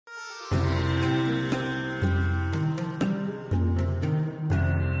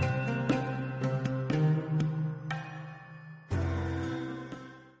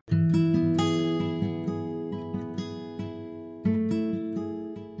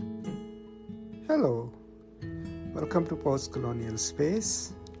Hello, welcome to Post-Colonial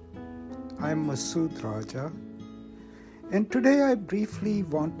Space. I'm Masood Raja, and today I briefly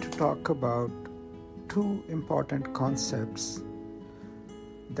want to talk about two important concepts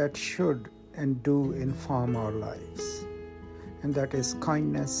that should and do inform our lives, and that is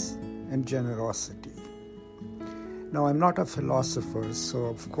kindness and generosity. Now, I'm not a philosopher, so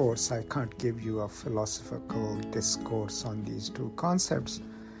of course I can't give you a philosophical discourse on these two concepts.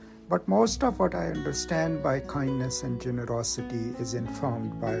 But most of what I understand by kindness and generosity is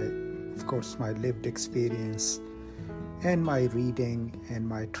informed by, of course, my lived experience and my reading and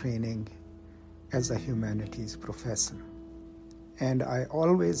my training as a humanities professor. And I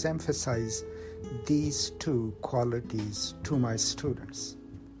always emphasize these two qualities to my students.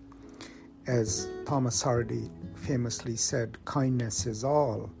 As Thomas Hardy famously said, kindness is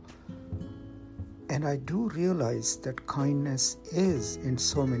all. And I do realize that kindness is, in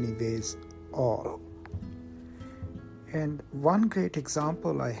so many ways, all. And one great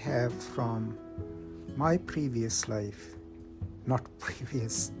example I have from my previous life, not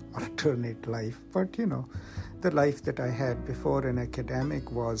previous alternate life, but the life that I had before an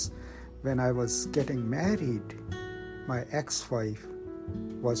academic was when I was getting married. My ex-wife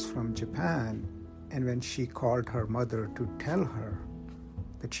was from Japan, and when she called her mother to tell her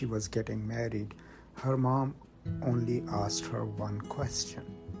that she was getting married, her mom only asked her one question,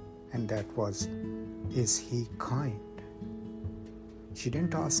 and that was, is he kind? She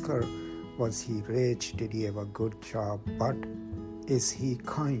didn't ask her, was he rich, did he have a good job, but is he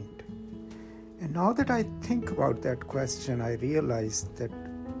kind? And now that I think about that question, I realize that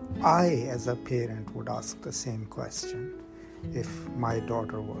I, as a parent, would ask the same question if my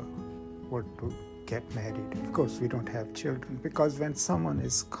daughter were to get married. Of course, we don't have children, because when someone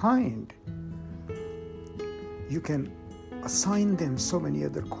is kind, you can assign them so many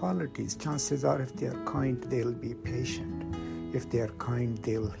other qualities. Chances are, if they are kind, they'll be patient. If they are kind,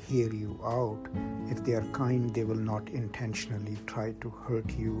 they'll hear you out. If they are kind, they will not intentionally try to hurt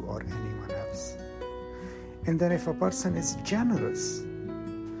you or anyone else. And then if a person is generous,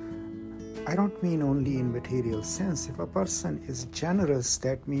 I don't mean only in material sense. If a person is generous,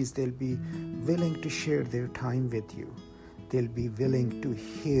 that means they'll be willing to share their time with you. They'll be willing to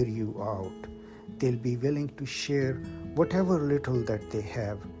hear you out. They'll be willing to share whatever little that they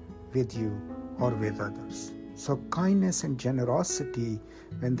have with you or with others. So kindness and generosity,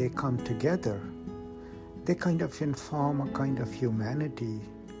 when they come together, they kind of inform a kind of humanity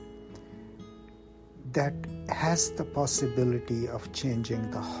that has the possibility of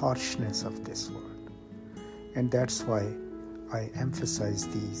changing the harshness of this world. And that's why I emphasize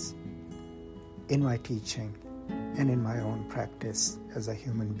these in my teaching and in my own practice as a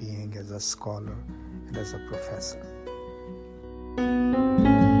human being, as a scholar, and as a professor.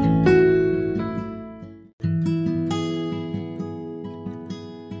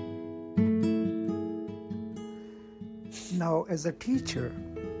 Now, as a teacher,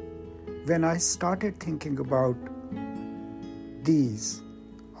 when I started thinking about these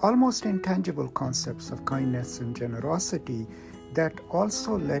almost intangible concepts of kindness and generosity, that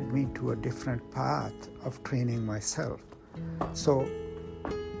also led me to a different path of training myself. So,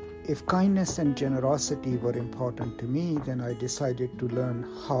 if kindness and generosity were important to me, then I decided to learn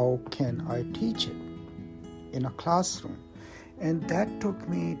how can I teach it in a classroom. And that took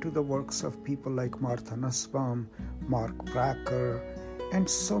me to the works of people like Martha Nussbaum, Mark Bracker, and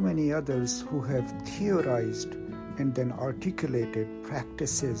so many others who have theorized and then articulated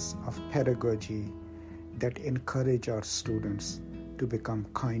practices of pedagogy that encourage our students to become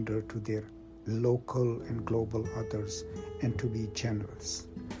kinder to their local and global others and to be generous.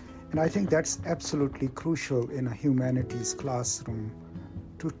 And I think that's absolutely crucial in a humanities classroom,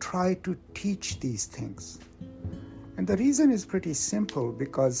 to try to teach these things. And the reason is pretty simple,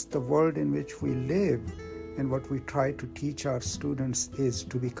 because the world in which we live and what we try to teach our students is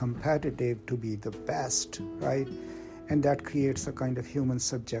to be competitive, to be the best, right? And that creates a kind of human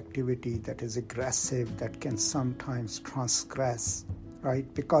subjectivity that is aggressive, that can sometimes transgress, right?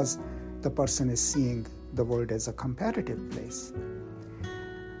 Because the person is seeing the world as a competitive place.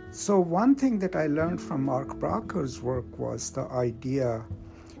 So one thing that I learned from Mark Bracker's work was the idea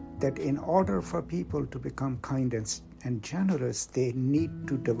that in order for people to become kind and generous, they need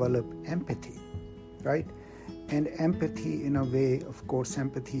to develop empathy, right? And empathy, in a way, of course,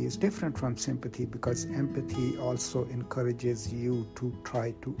 empathy is different from sympathy, because empathy also encourages you to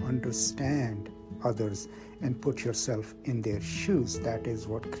try to understand others and put yourself in their shoes. That is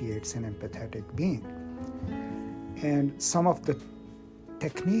what creates an empathetic being. And some of the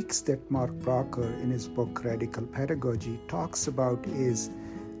techniques that Mark Bracker in his book Radical Pedagogy talks about is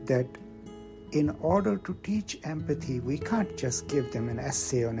that in order to teach empathy, we can't just give them an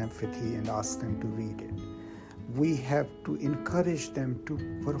essay on empathy and ask them to read it. We have to encourage them to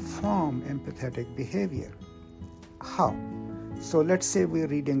perform empathetic behavior. How? So let's say we're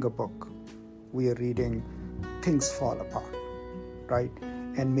reading a book. We are reading Things Fall Apart, right?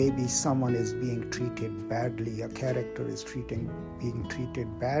 And maybe someone is being treated badly, a character is being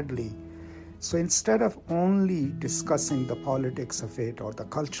treated badly. So instead of only discussing the politics of it or the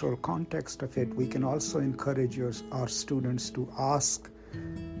cultural context of it, we can also encourage our students to ask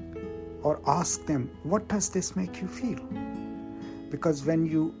them, what does this make you feel? Because when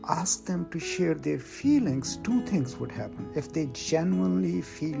you ask them to share their feelings, two things would happen. If they genuinely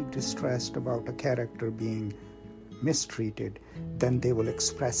feel distressed about a character being mistreated, then they will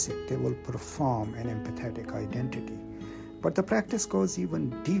express it. They will perform an empathetic identity. But the practice goes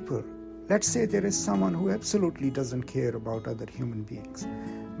even deeper. Let's say there is someone who absolutely doesn't care about other human beings.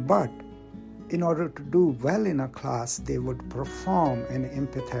 But in order to do well in a class, they would perform an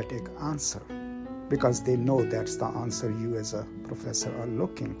empathetic answer because they know that's the answer you as a professor are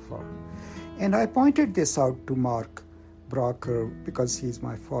looking for. And I pointed this out to Mark Brocker because he's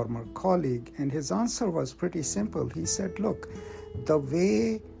my former colleague, and his answer was pretty simple. He said, look, the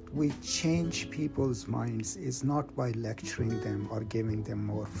way we change people's minds is not by lecturing them or giving them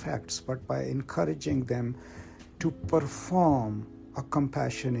more facts, but by encouraging them to perform a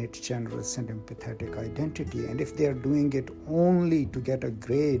compassionate, generous, and empathetic identity. And if they're doing it only to get a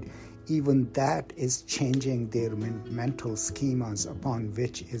grade, even that is changing their mental schemas upon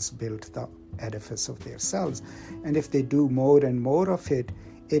which is built the edifice of their selves. And if they do more and more of it,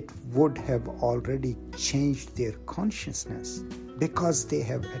 it would have already changed their consciousness because they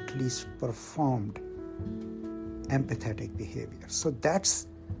have at least performed empathetic behavior. So that's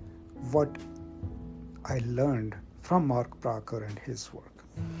what I learned from Mark Brocker and his work.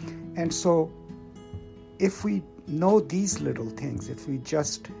 And so if we know these little things, if we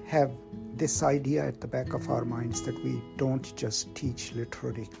just have this idea at the back of our minds that we don't just teach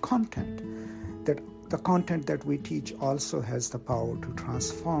literary content, that the content that we teach also has the power to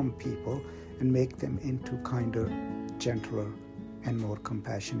transform people and make them into kinder, gentler, and more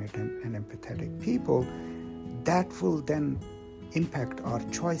compassionate and empathetic people, that will then impact our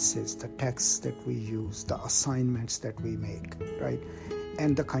choices, the texts that we use, the assignments that we make, right?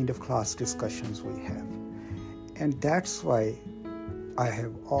 And the kind of class discussions we have. And that's why I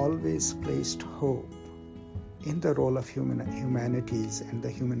have always placed hope in the role of humanities and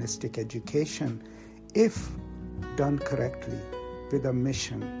the humanistic education if done correctly with a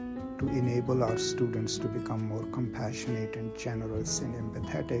mission to enable our students to become more compassionate and generous and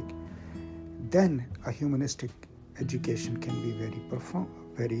empathetic. Then a humanistic education can be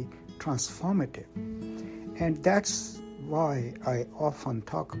very transformative. And that's why I often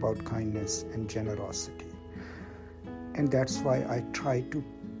talk about kindness and generosity. And that's why I try to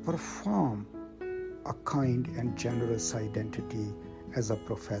perform a kind and generous identity as a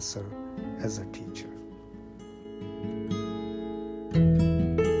professor, as a teacher.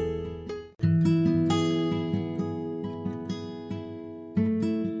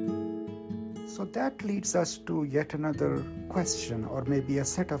 So that leads us to yet another question, or maybe a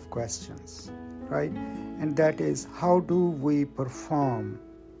set of questions, right? And that is, how do we perform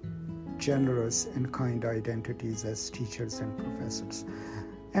generous and kind identities as teachers and professors?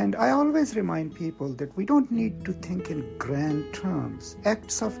 And I always remind people that we don't need to think in grand terms.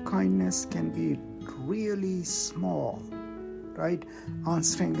 Acts of kindness can be really small, right?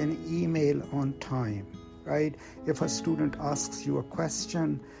 Answering an email on time, right? If a student asks you a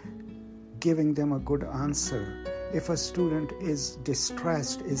question, giving them a good answer. If a student is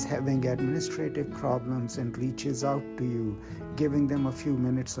distressed, is having administrative problems and reaches out to you, giving them a few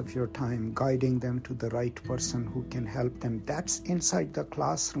minutes of your time, guiding them to the right person who can help them, that's inside the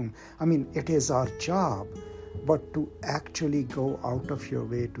classroom. I mean, it is our job, but to actually go out of your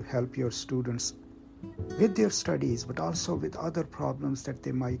way to help your students with their studies, but also with other problems that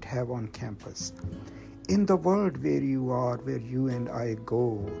they might have on campus. In the world where you are, where you and I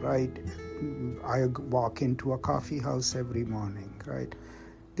go, right? I walk into a coffee house every morning, right?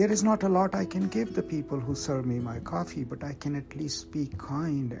 There is not a lot I can give the people who serve me my coffee, but I can at least be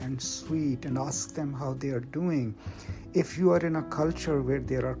kind and sweet and ask them how they are doing. If you are in a culture where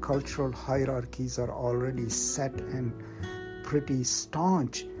there are cultural hierarchies are already set and pretty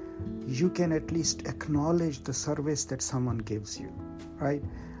staunch, you can at least acknowledge the service that someone gives you, right?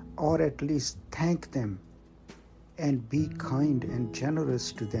 Or at least thank them and be kind and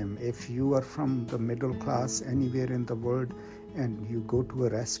generous to them. If you are from the middle class anywhere in the world and you go to a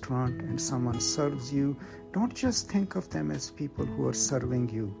restaurant and someone serves you, don't just think of them as people who are serving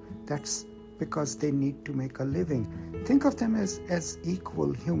you. That's because they need to make a living. Think of them as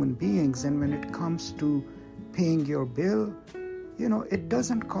equal human beings, and when it comes to paying your bill, it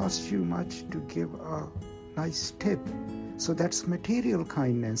doesn't cost you much to give a nice tip. So that's material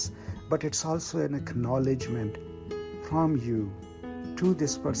kindness, but it's also an acknowledgement from you to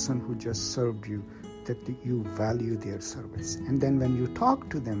this person who just served you that you value their service. And then when you talk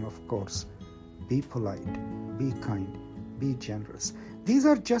to them, of course, be polite, be kind, be generous. These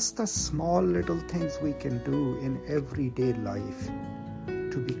are just the small little things we can do in everyday life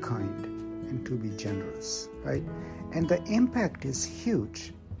to be kind and to be generous, right? And the impact is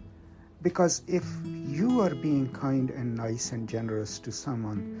huge, because if you are being kind and nice and generous to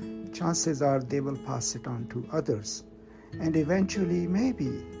someone, chances are they will pass it on to others. And eventually,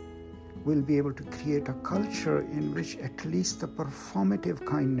 maybe we'll be able to create a culture in which at least the performative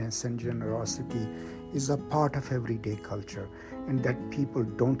kindness and generosity is a part of everyday culture, and that people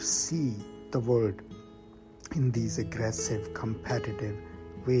don't see the world in these aggressive, competitive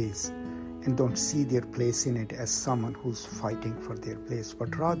ways and don't see their place in it as someone who's fighting for their place,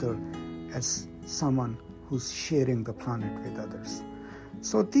 but rather as someone who's sharing the planet with others.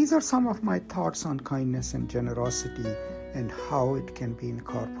 So these are some of my thoughts on kindness and generosity and how it can be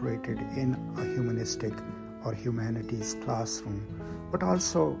incorporated in a humanistic or humanities classroom, but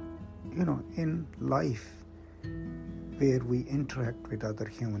also, in life where we interact with other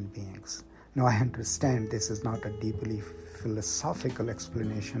human beings. Now, I understand this is not a deeply philosophical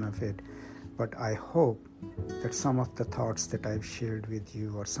explanation of it, but I hope that some of the thoughts that I've shared with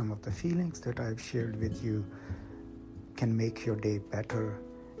you or some of the feelings that I've shared with you can make your day better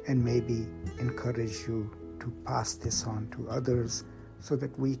and maybe encourage you to pass this on to others so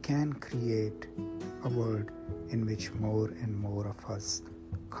that we can create a world in which more and more of us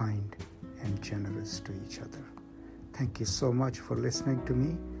kind and generous to each other. Thank you so much for listening to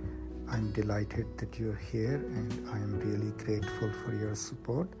me. I'm delighted that you're here, and I am really grateful for your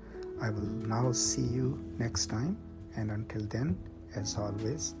support. I will now see you next time, and until then, as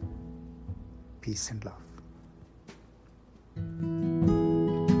always, peace and love.